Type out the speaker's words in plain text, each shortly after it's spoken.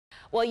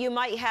Well, you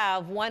might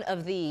have one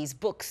of these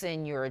books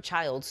in your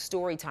child's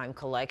storytime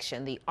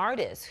collection. The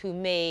artist who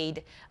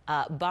made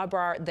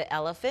Babar the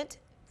elephant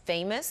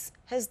famous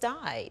has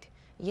died.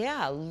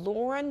 Yeah,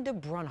 Laurent de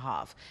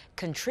Brunhoff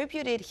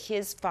continued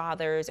his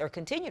father's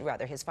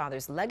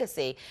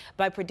legacy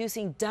by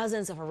producing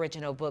dozens of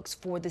original books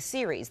for the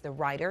series. The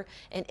writer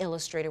and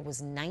illustrator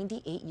was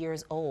 98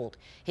 years old.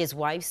 His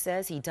wife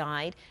says he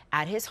died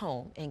at his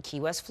home in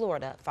Key West,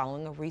 Florida,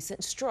 following a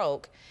recent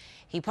stroke.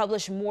 He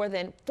published more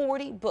than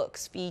 40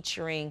 books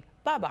featuring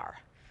Babar,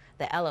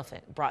 the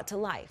elephant brought to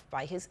life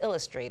by his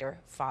illustrator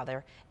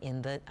father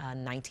in the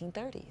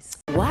 1930s.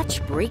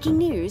 Watch breaking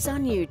news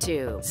on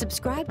YouTube.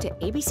 Subscribe to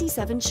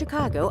ABC7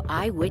 Chicago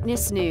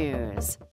Eyewitness News.